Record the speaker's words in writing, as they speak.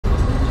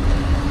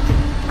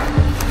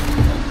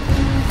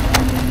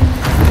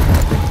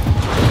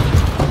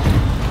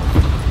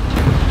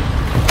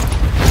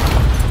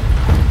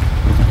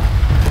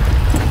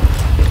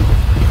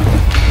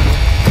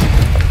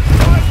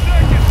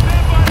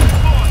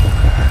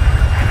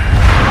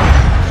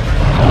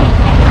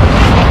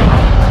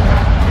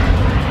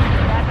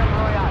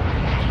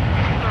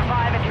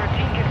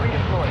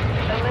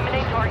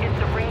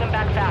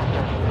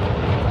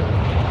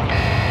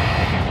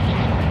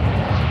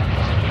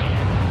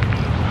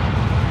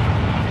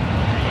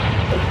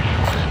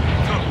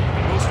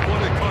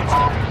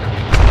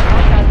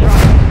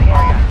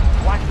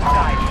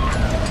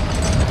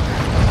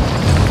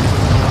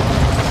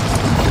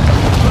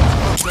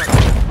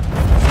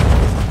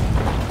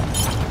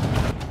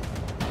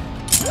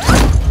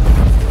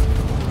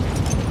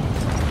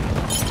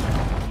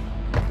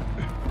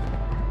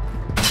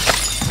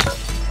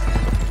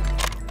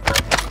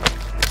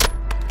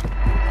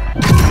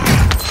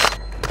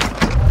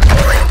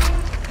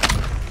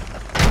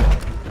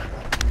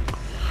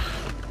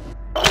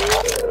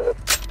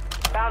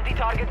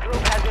Target group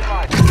has been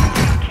marked.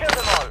 Kill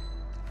them all.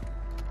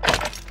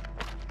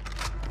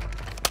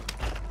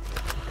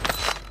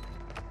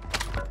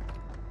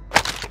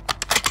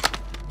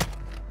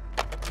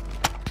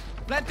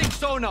 Planting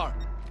sonar.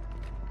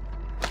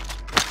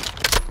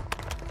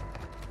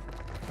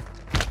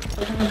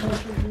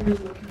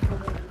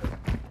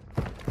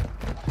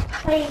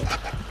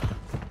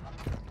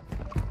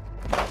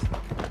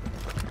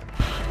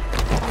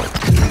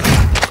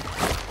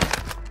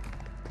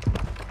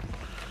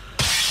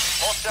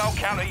 Hostile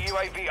counter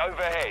UAV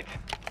overhead.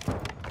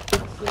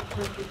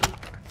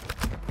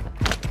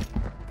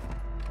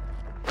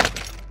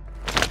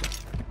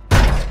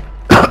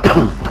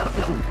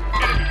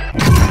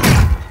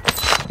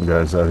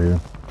 Guys out here.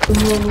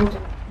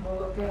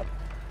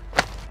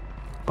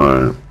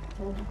 Alright.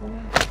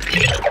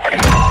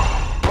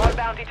 All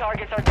bounty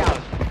targets are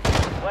down.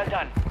 Well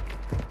done.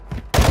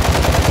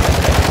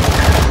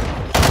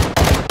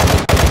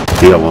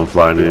 You got one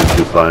flying in,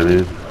 two flying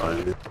in.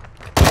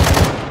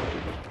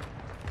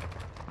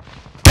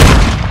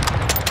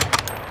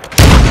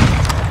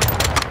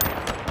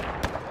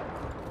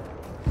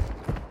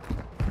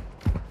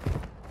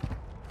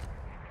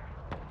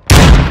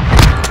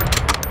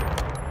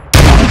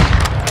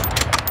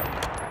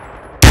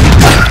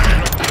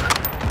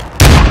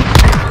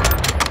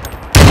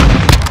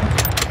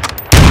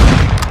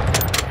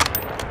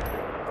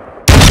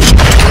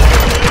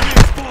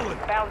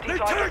 Bounty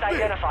targets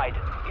identified.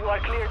 You are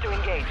clear to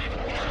engage.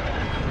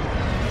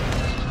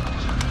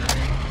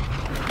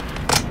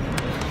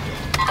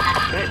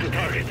 That's the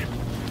target.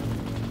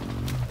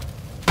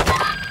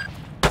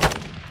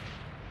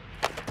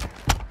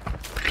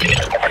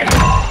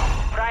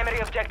 Primary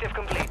objective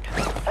complete.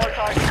 All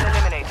targets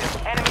eliminated.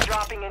 Enemy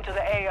dropping into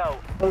the AO.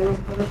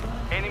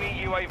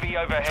 Enemy UAV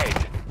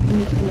overhead.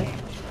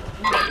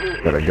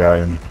 Got a guy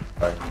in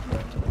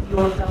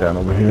down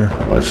over here.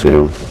 I see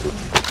him.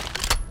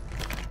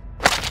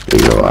 There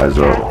you go, eyes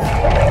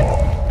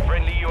up.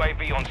 Friendly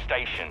UAV on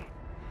station.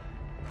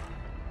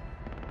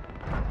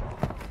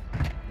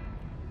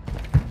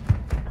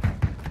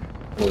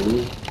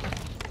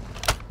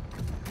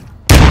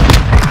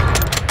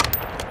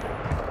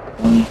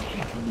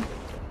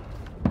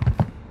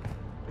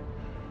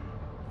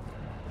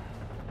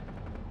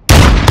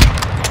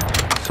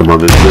 Some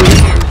other thing.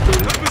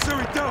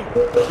 Adversary down.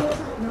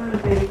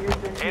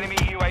 Enemy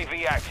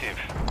UAV active.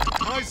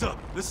 Eyes up.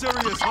 This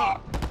area is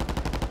hot.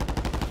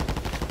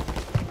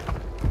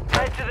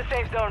 Head to the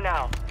safe zone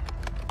now.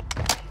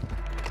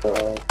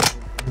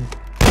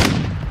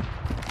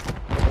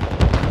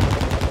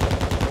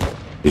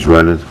 He's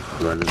running.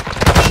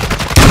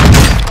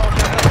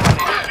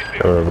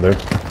 They're over there.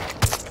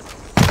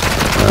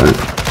 Alright.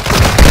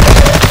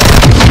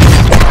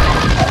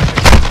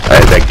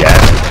 Alright, that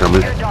gas is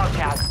coming. Your dog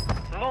tag.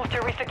 Move to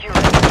resecure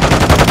it.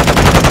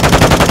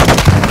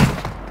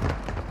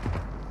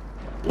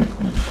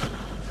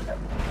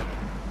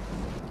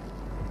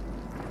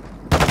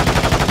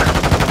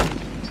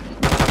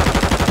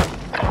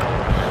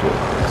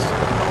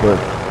 But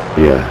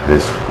Yeah,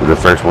 the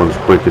first one's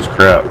quick as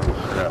crap.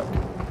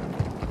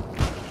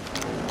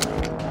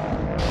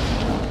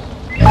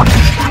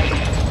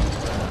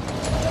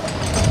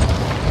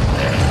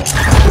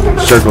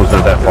 Circle's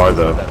not that far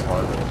though.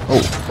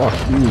 oh,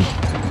 fuck you.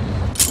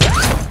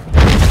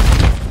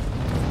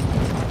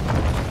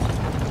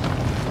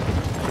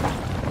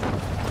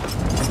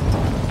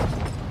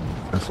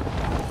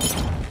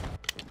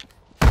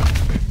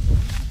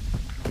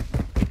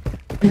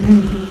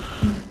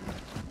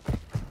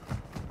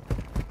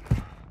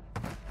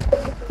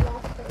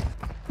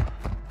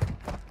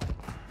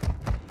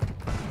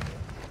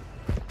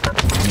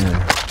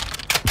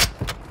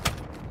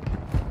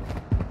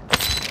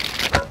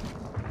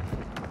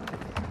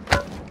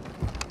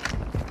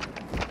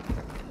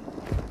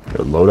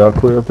 Got loadout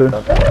clear up there?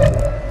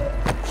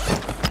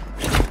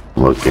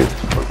 Looking.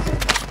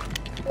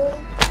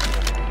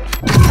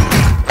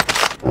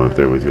 One up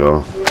there with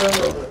y'all.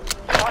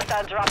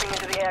 Hostile dropping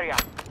into the area.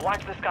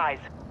 Watch the skies.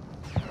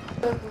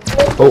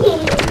 Oh,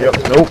 yep,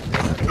 nope.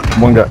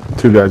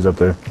 Two guys up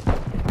there.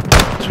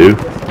 Two?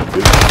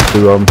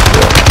 Two of them.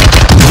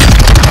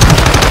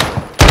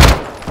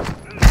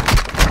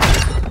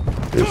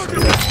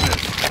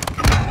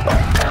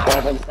 One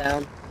of them's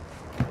down.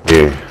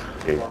 Yeah.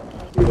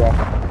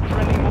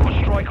 Friendly mortar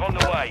strike on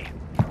the way.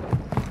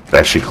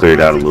 Actually cleared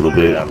out a little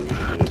bit.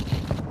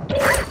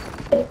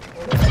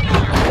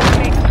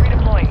 Teammates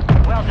redeploying.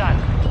 Well done.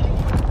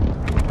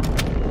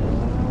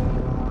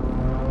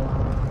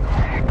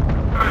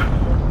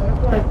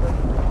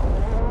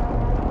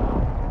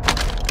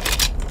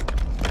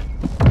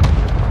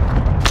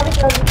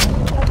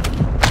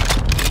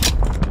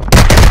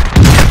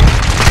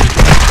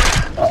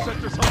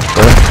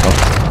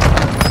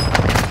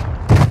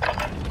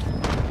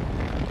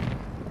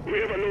 We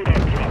have a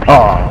loadout drop.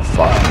 Oh,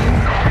 fuck.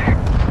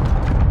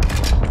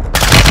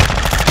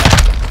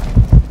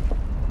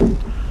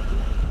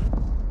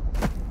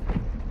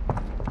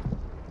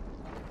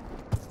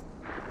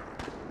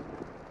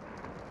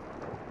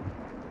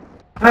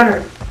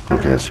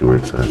 Okay, I see where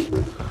it's at.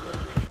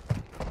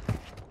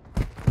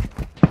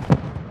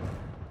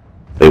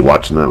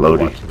 watching that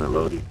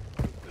loading.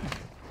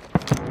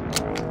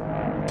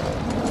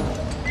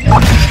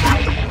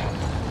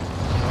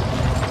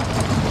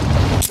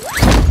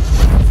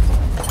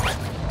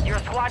 Your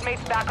squad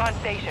mates back on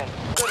station.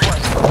 Good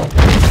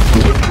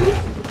work.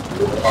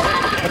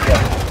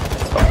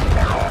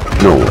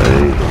 No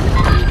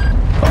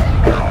way.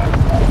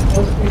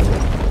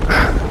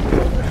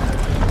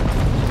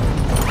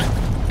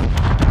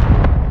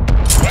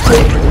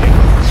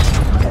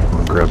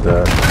 I'll grab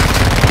that.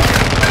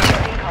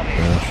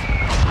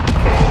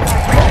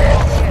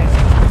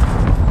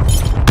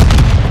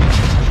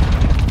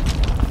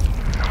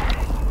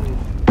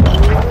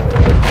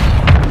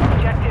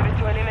 Objective is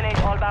to eliminate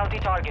all bounty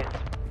targets.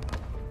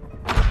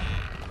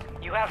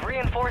 You have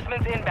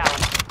reinforcements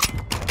inbound.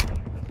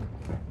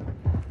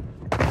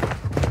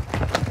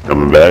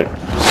 Coming back.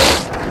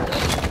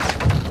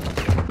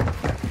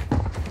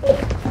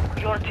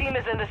 Your team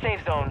is in the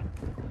safe zone.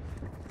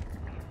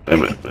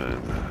 Damn it,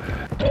 man.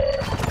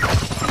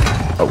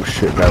 Oh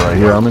shit, guy right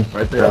here on me.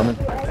 Right there on me.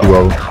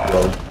 Whoa.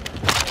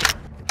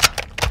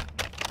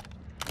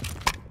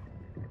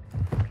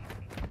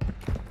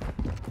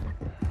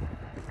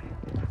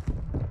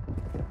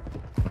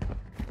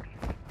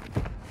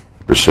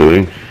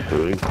 Pursuing.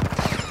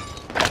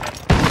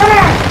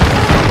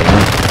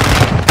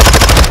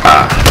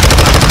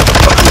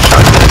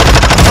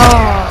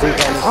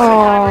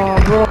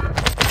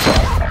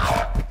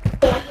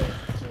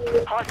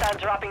 Hostiles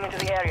dropping into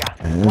the area.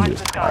 Man, Watch the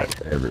just skies.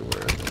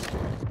 everywhere.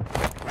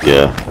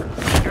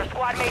 Yeah. Your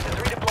squad mate is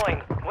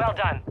redeploying. Well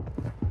done.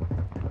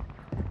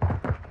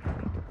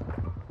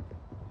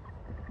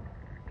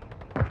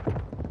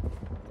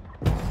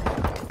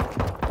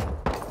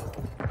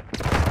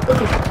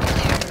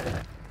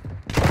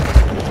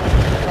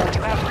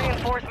 You have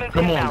reinforcements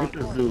inbound.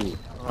 this dude.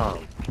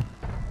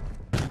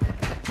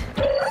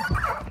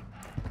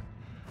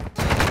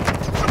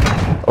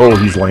 Oh,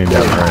 he's laying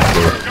down right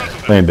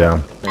there. Laying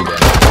down.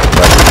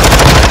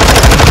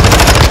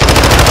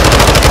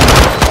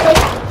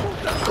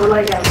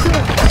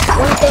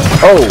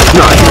 Oh,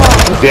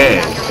 Nice.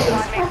 Dead.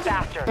 Squad mates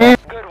faster.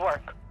 Good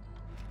work.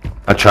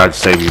 I tried to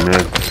save you,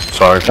 man.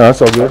 Sorry. no,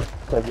 that's all good.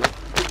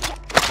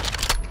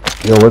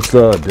 Yo, let's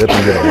dip and get a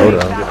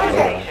loadout. Back on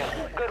station.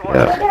 Good work.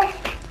 Yeah.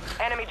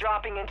 Enemy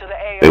dropping into the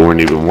AO. They weren't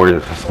even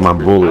worth my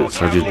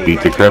bullets. I just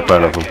beat the crap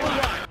out of them.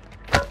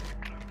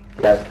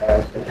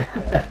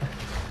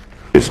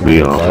 Piss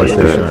me off like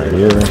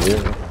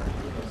that.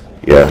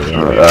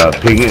 Yeah.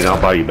 Ping it and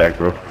I'll buy you back,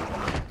 bro.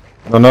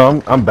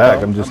 No, I'm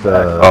back. I'm just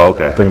Oh,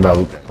 okay. thinking about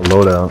a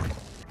loadout.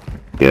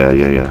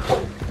 Yeah.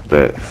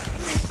 Bet.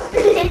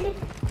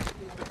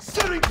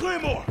 Setting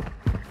Claymore!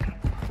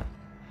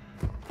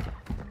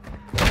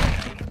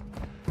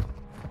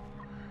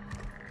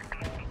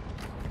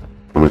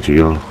 How much you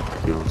going?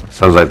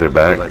 Sounds like they're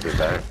back.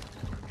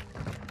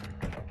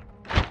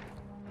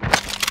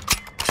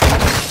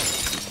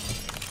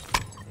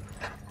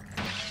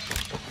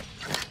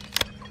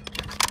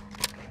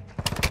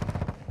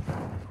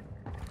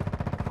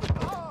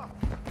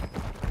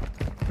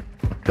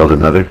 Killed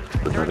another.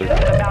 Your duty is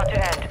about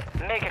to end.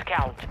 Make it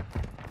count.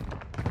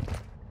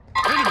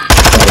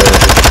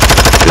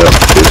 Yep,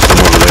 there's some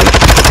over there.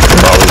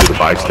 Probably to the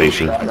buy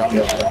station. Get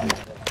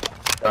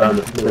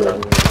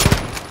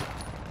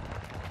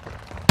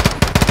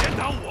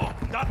down, walk!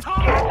 Not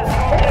time! Gas is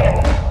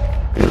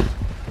moving in.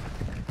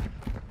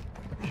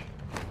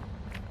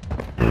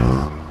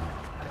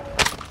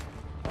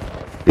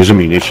 There's a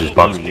munitions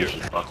box here.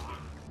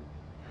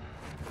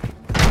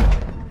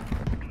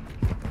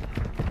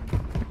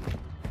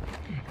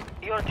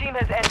 Your team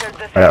has entered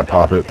the I gotta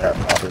safe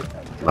pop zone. it.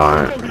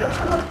 Alright.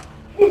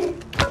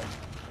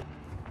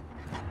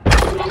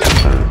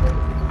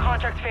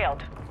 Contract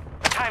failed.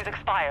 Time's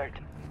expired.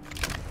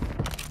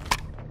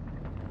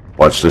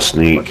 Watch the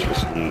sneak.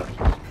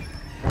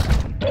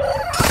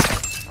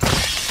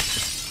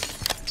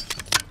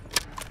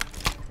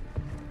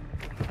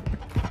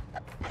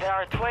 There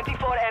are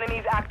 24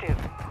 enemies active.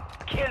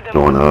 Kill them.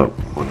 Going up.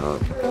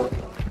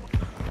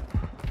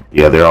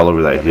 Yeah, they're all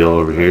over that hill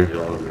over here.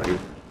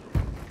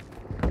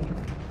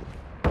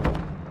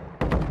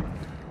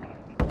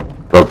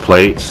 Throw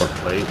plates.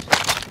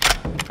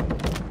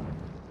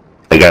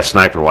 They got a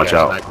sniper, watch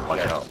out.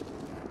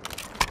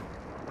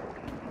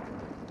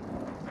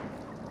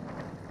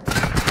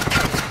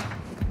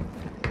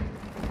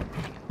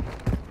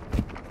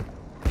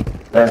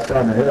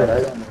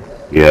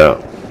 Yeah.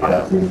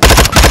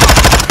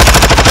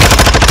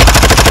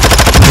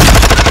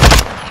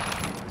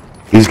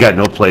 He's got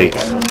no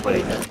plates.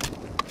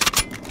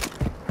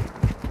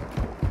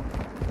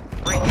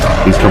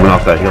 He's coming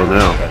off that hill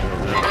now.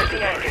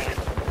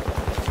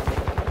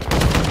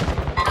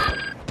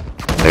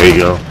 There you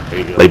go.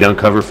 Lay down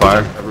cover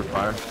fire.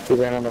 Two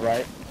ran on the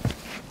right.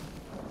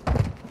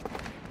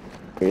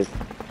 Here's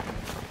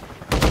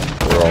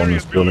We're all in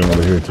this building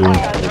over here too.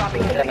 Hostiles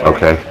dropping into the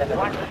Okay. area.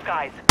 Watch the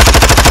skies.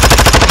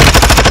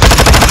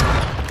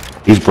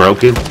 He's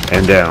broken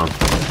and down.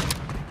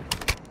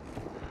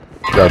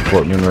 Got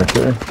Portman right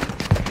there.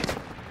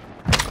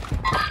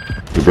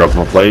 He broke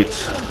my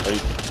plates.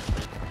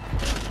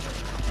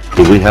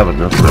 Do we have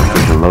enough for a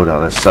freaking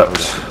loadout? That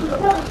sucks.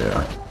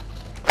 Yeah.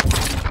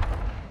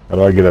 How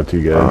do I get up to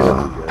you guys?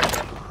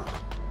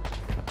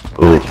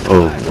 Oh,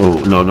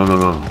 no.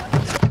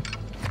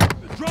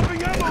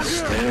 Dropping ammo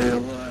here.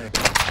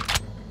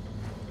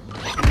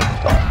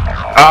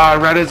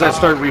 Right as I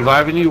start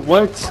reviving you,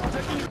 what?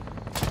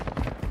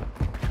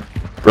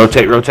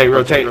 Rotate.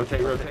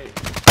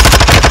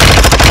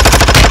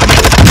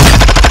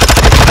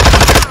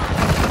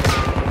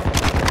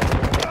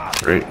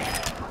 Great.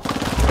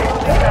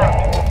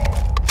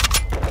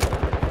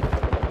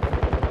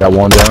 Got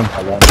one down.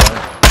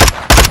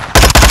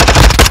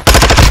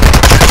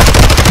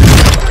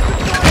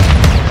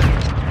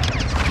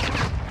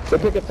 Go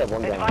pick up that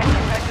one guy. Advise you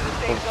head to the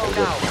safe zone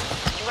now.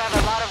 You have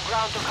a lot of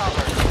ground to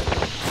cover.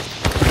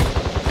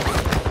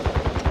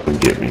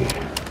 Get me.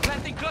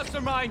 Planting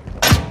cluster mine.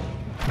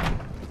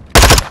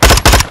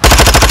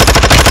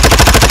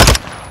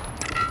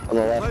 On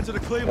the left. Planted a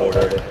claymore.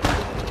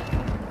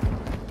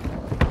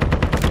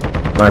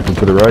 Sniping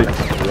to the right.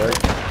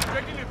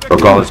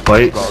 Broke all his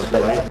plates.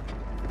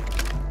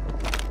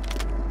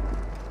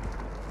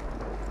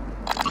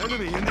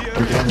 Enemy in the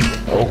area.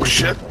 Oh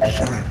shit.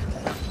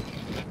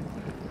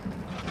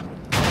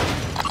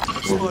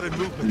 Spotted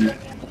movement.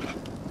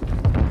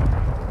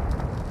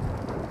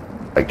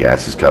 That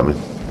gas is coming.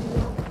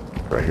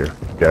 Right here.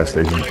 Gas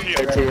station.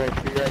 Right to your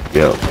right.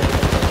 Yep.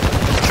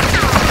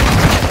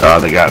 Oh,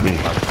 they got me.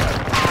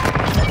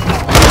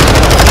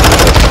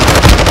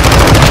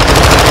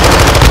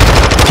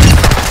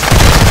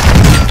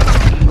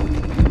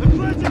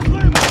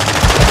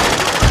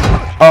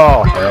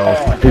 Oh hell.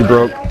 He's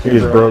broke.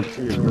 He's broke.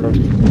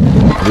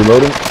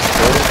 Reloading.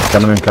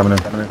 Coming in.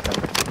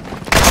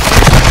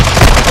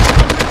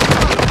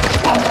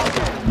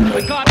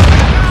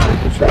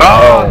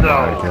 Oh, no.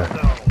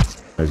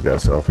 He's got a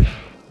selfie.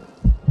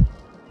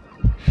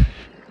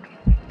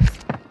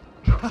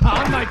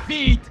 On my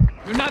feet.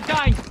 You're not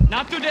dying.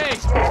 Not today.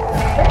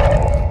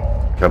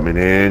 Coming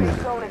in.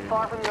 Zone is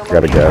far from your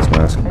Got a gas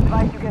mask.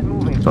 Advise you get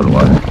moving. So do I.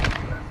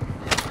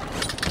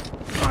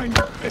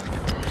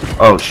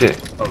 Oh, shit.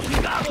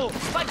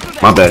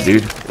 My bad,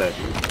 dude.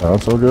 Oh,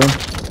 that's all good.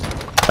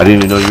 I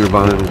didn't even know you were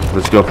behind me.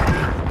 Let's go.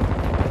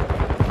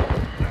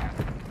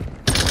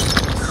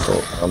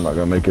 Oh, I'm not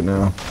gonna make it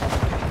now.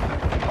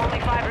 Only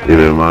 5 Leave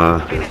it in remaining. my...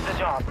 Finish the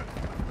job.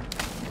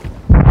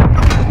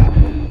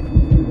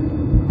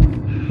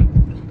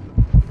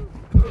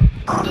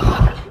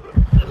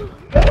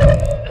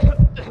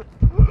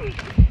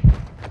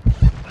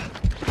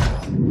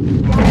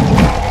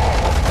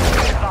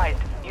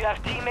 Advised, you have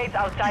teammates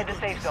outside the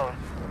safe zone.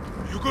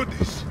 You got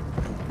this.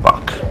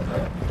 Fuck.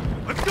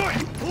 I've got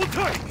you. Hold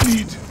tight.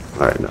 Need.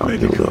 Alright, now I'm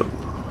healed up.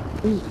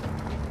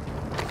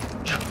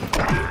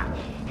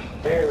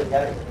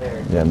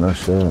 Yeah, no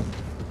shit.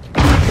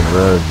 Fucking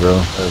red, bro.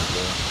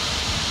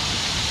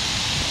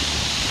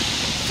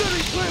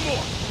 Setting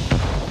claymore.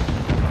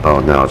 Oh,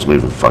 now it's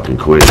moving fucking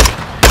quick.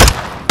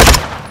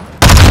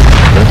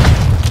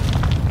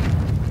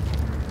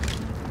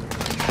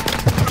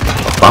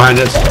 Behind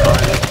us.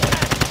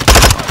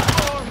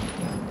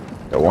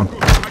 Got one. I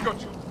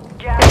got you.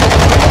 Gas.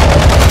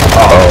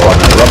 Oh, right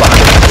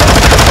behind us.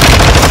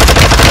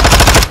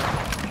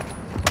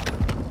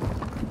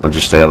 Don't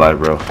just stay alive,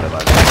 bro.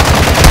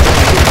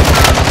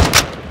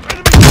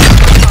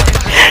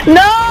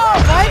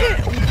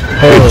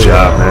 Good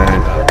job, man.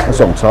 That's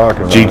what I'm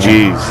talking about.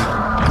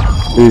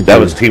 GG's. That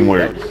was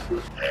teamwork.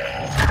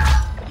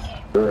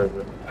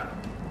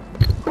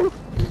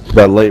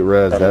 That late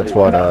res, that's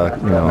what,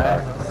 you know.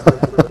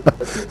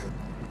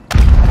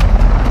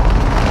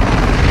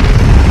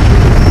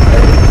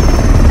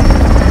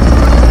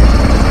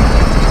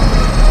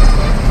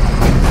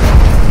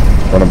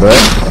 Run it back?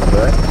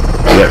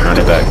 Yeah, run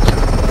it back.